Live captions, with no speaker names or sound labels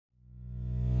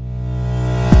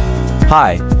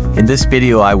Hi, in this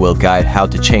video I will guide how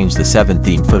to change the 7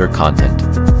 theme footer content.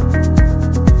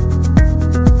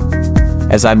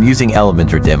 As I'm using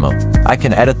Elementor demo, I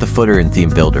can edit the footer in Theme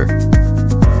Builder.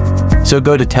 So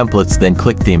go to Templates, then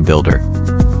click Theme Builder.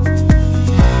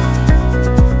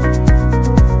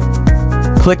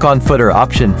 Click on Footer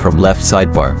option from left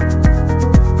sidebar.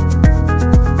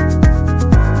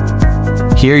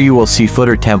 Here you will see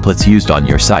footer templates used on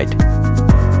your site.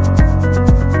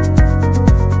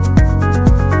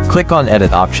 Click on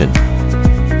Edit option.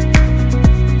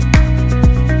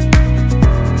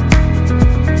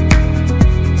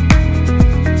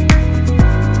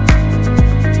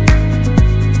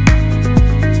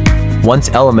 Once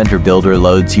Elementor Builder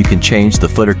loads, you can change the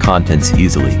footer contents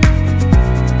easily.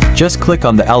 Just click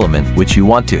on the element which you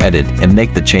want to edit and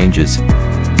make the changes.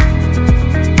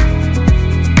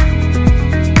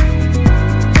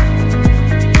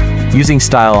 Using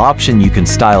Style option, you can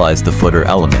stylize the footer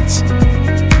elements.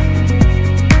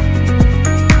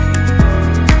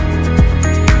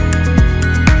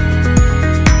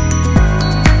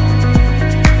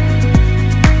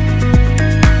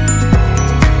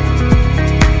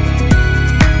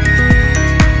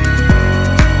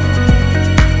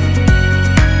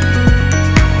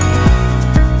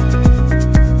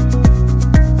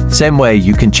 Same way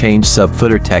you can change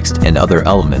sub-footer text and other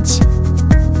elements.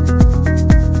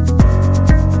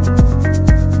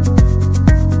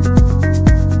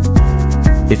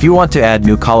 If you want to add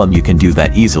new column, you can do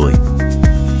that easily.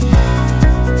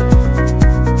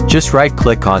 Just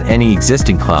right-click on any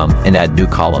existing column and add new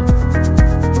column.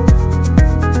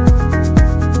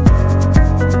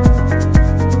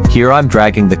 Here I'm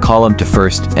dragging the column to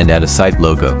first and add a site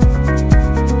logo.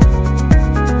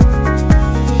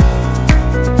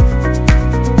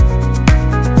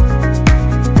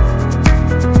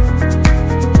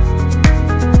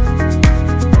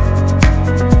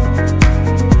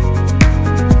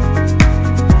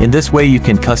 In this way you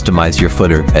can customize your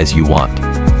footer as you want.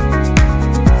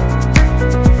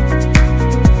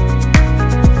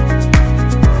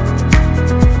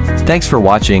 Thanks for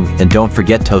watching, and don't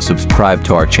forget to subscribe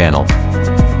to our channel.